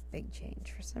issue with big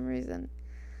change for some reason.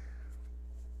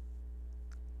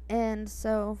 And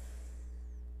so,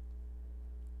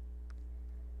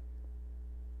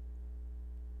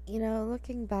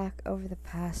 looking back over the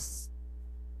past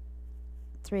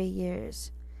 3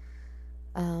 years,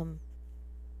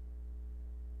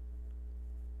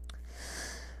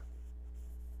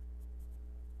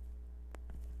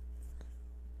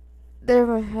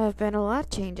 there have been a lot of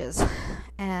changes,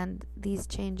 and these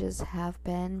changes have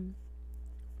been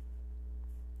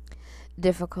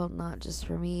difficult not just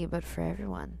for me, but for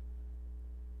everyone.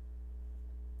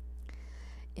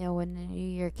 When the new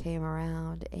year came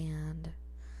around and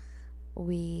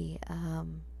we,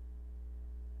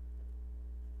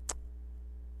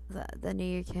 the new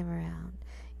year came around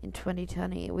in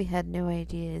 2020, we had no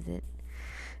idea that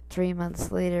 3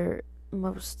 months later,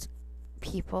 most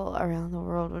people around the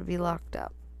world would be locked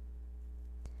up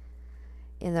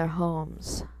in their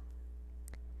homes,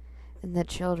 and the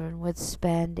children would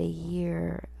spend a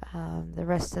year, the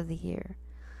rest of the year,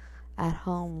 at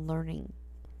home learning,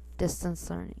 distance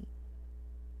learning,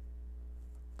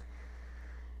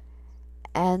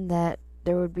 and that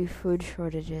there would be food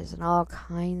shortages and all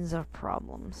kinds of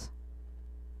problems.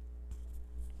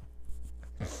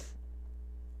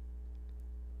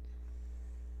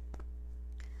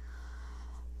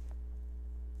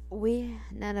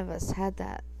 None of us had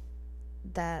that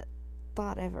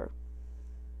thought ever.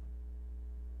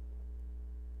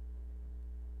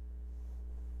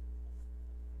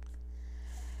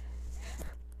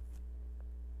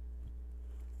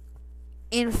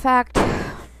 In fact,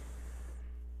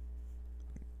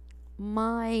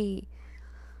 my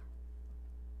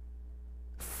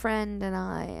friend and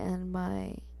I and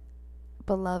my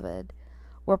beloved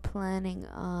were planning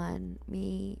on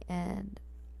me and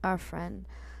our friend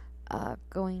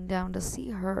going down to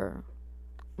see her,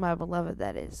 my beloved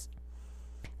that is,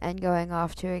 and going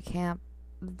off to a camp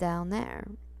down there,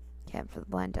 Camp for the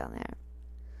Blind down there.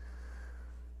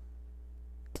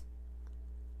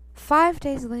 5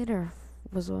 days later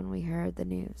was when we heard the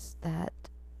news that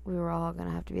we were all going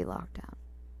to have to be locked down.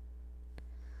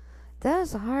 That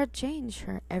was a hard change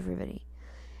for everybody.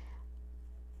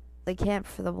 The Camp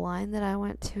for the Blind that I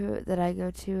went to, that I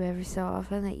go to every so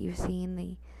often, that you've seen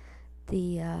the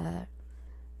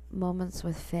Moments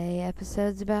with Faye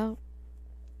episodes about,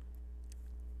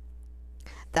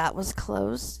 that was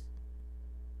closed.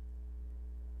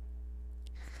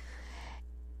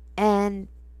 And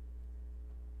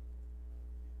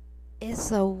it's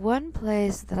the one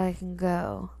place that I can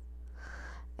go.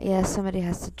 Yeah, somebody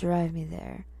has to drive me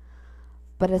there.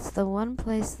 But it's the one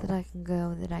place that I can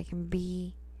go that I can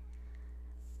be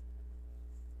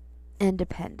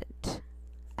independent.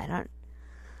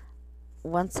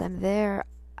 Once I'm there,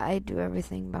 I do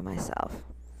everything by myself.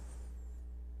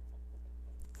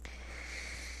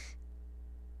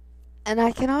 And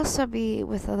I can also be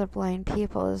with other blind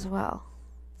people as well,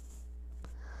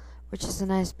 which is a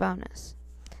nice bonus.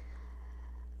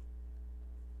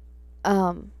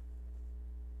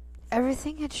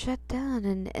 Everything had shut down,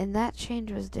 and that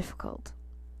change was difficult.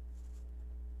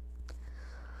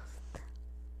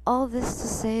 All this to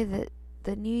say that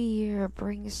the new year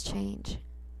brings change.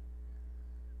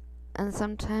 And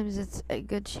sometimes it's a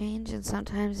good change, and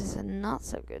sometimes it's a not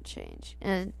so good change.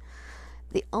 And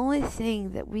the only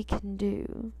thing that we can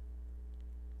do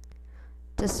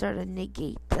to sort of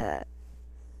negate that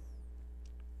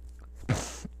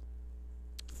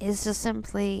is to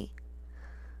simply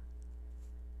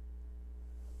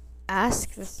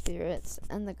ask the spirits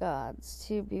and the gods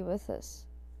to be with us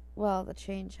while the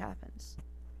change happens.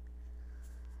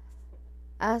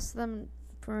 Ask them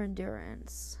for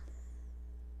endurance,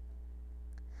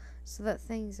 so that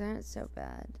things aren't so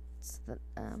bad. So that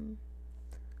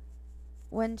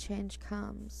when change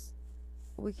comes,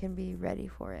 we can be ready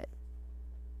for it.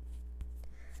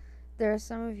 There are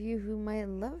some of you who might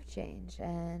love change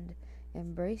and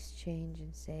embrace change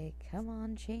and say, come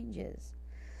on, changes.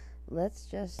 Let's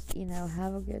just,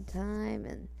 have a good time,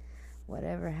 and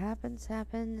whatever happens,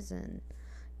 happens, and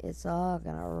it's all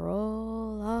gonna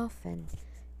roll off, and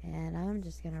I'm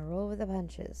just gonna roll with the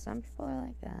punches. Some people are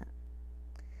like that,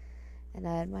 and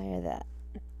I admire that.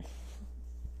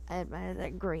 I admire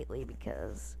that greatly,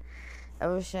 because I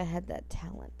wish I had that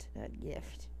talent, that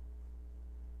gift.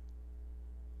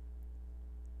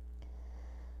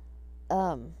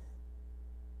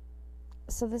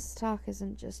 So this talk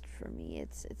isn't just for me,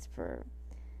 it's for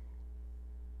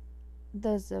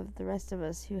those of the rest of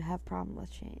us who have problem with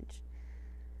change.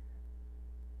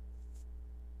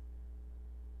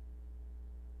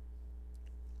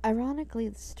 Ironically,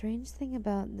 the strange thing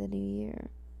about the new year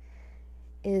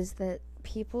is that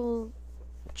people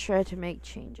try to make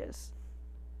changes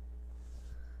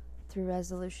through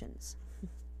resolutions.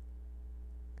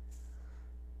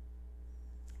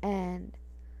 And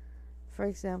for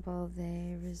example,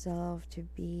 they resolve to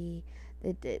be,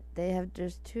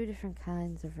 there's two different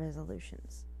kinds of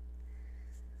resolutions.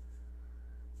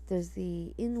 There's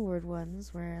the inward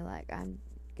ones where, like, I'm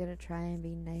gonna try and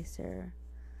be nicer.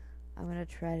 I'm gonna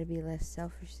try to be less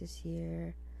selfish this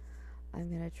year. I'm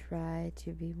gonna try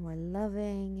to be more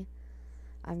loving.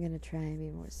 I'm gonna try and be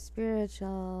more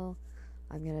spiritual.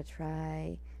 I'm gonna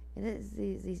try, and it's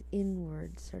these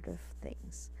inward sort of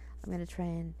things. I'm gonna try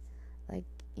and, like,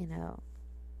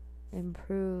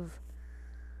 improve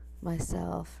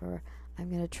myself, or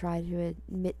I'm gonna try to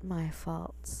admit my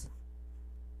faults.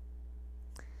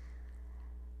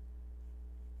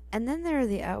 And then there are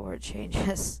the outward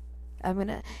changes. I'm going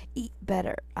to eat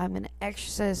better. I'm going to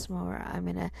exercise more. I'm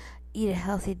going to eat a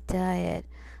healthy diet.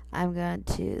 I'm going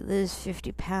to lose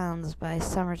 50 pounds by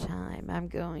summertime. I'm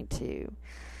going to,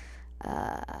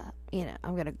 I'm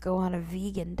going to go on a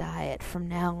vegan diet from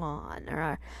now on.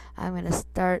 Or I'm going to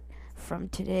start from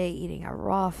today eating a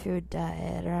raw food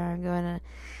diet. Or I'm going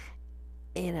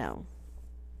to,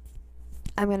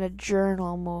 I'm going to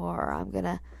journal more. I'm going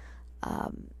to,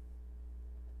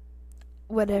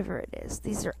 whatever it is.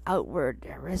 These are outward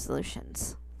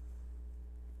resolutions.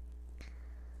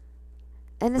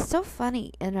 And it's so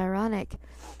funny and ironic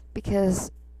because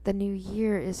the new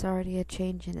year is already a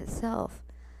change in itself.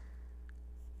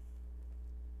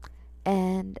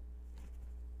 And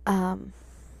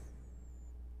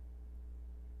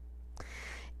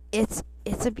it's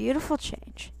a beautiful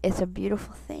change. It's a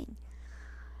beautiful thing.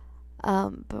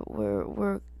 But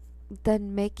we're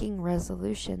then making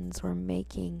resolutions. We're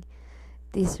making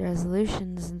these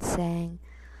resolutions and saying,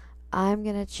 I'm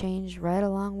going to change right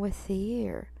along with the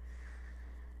year.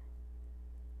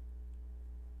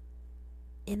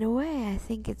 In a way, I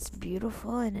think it's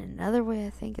beautiful, and in another way, I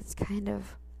think it's kind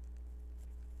of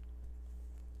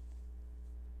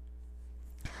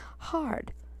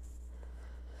hard.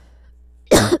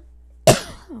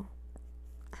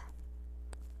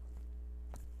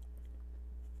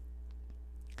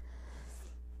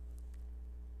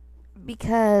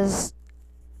 Because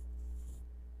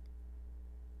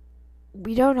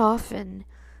we don't often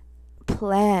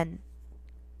plan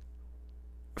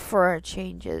for our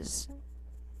changes.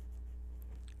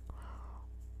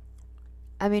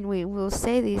 I mean, we will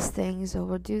say these things or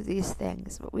we'll do these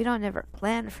things, but we don't ever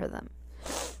plan for them.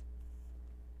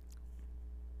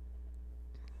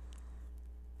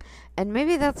 And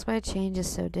maybe that's why change is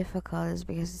so difficult, is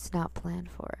because it's not planned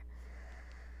for.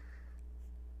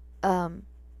 And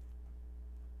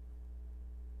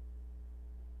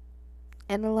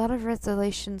a lot of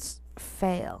resolutions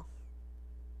fail.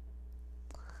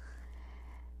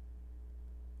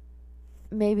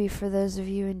 Maybe for those of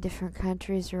you in different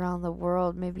countries around the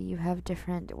world, maybe you have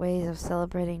different ways of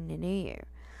celebrating the New Year.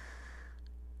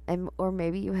 Or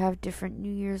maybe you have different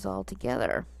New Years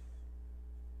altogether.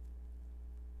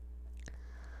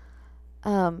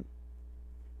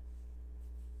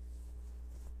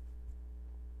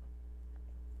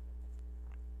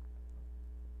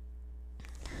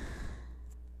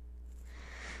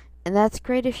 And that's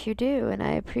great if you do, and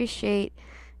I appreciate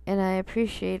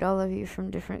all of you from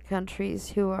different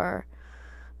countries who are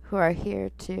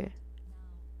here to.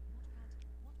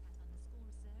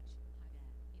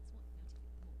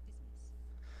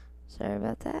 Sorry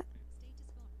about that.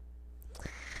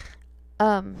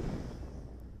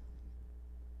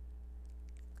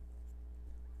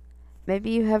 Maybe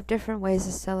you have different ways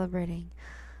of celebrating.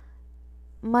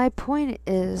 My point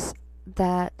is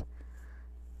that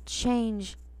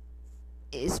change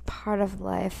is part of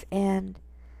life, and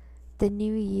the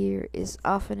new year is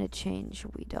often a change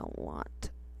we don't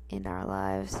want in our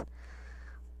lives.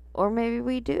 Or maybe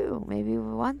we do. Maybe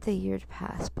we want the year to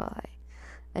pass by.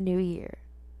 A new year.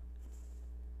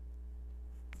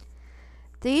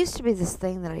 There used to be this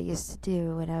thing that I used to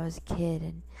do when I was a kid,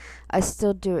 and I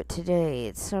still do it today.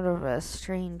 It's sort of a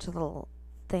strange little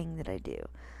thing that I do.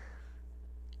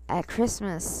 At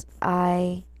Christmas,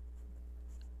 I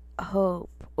hope,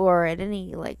 or at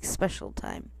any special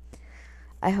time,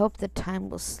 I hope the time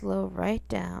will slow right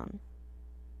down.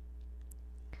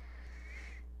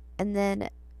 And then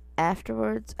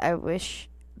afterwards, I wish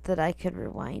that I could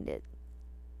rewind it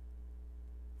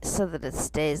so that it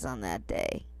stays on that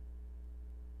day.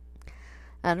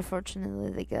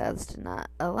 Unfortunately, the gods do not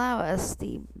allow us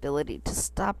the ability to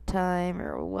stop time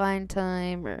or rewind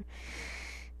time, or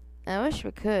I wish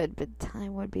we could, but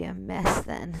time would be a mess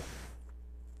then.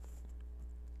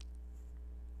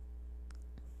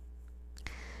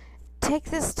 Take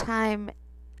this time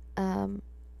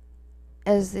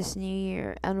as this new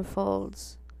year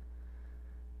unfolds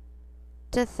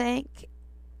to thank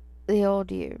the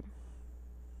old you.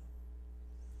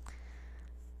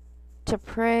 to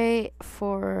pray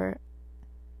for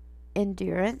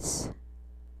endurance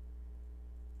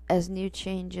as new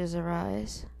changes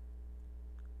arise.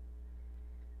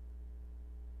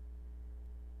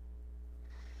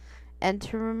 And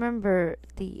to remember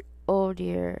the old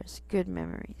year's good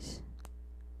memories.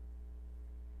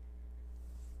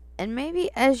 And maybe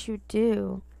as you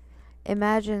do,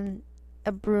 imagine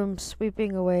a broom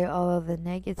sweeping away all of the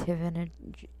negative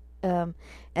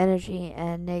energy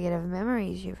and negative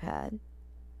memories you've had.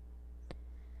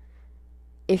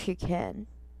 If you can.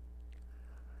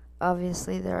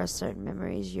 Obviously, there are certain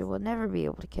memories you will never be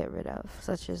able to get rid of,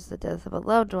 such as the death of a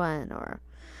loved one or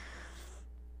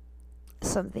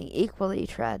something equally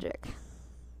tragic.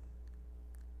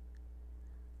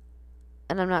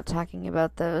 And I'm not talking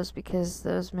about those because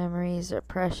those memories are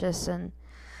precious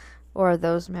or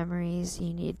those memories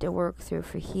you need to work through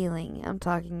for healing. I'm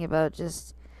talking about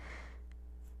just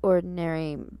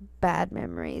ordinary bad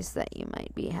memories that you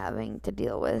might be having to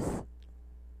deal with.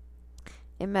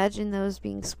 Imagine those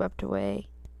being swept away.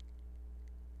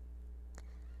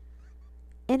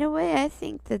 In a way, I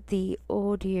think that the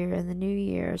old year and the new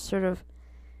year are sort of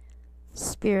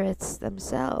spirits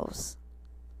themselves.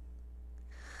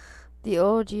 The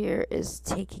old year is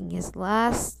taking his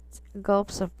last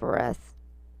gulps of breath,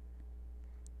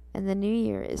 and the new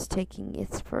year is taking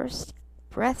its first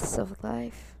breaths of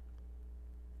life.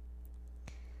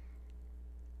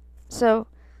 So,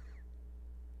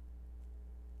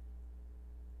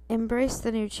 embrace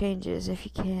the new changes if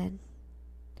you can.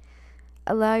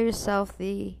 Allow yourself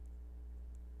the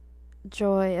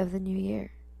joy of the new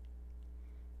year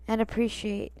and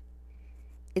appreciate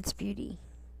its beauty.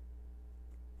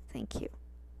 Thank you.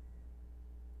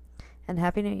 And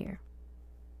Happy New Year.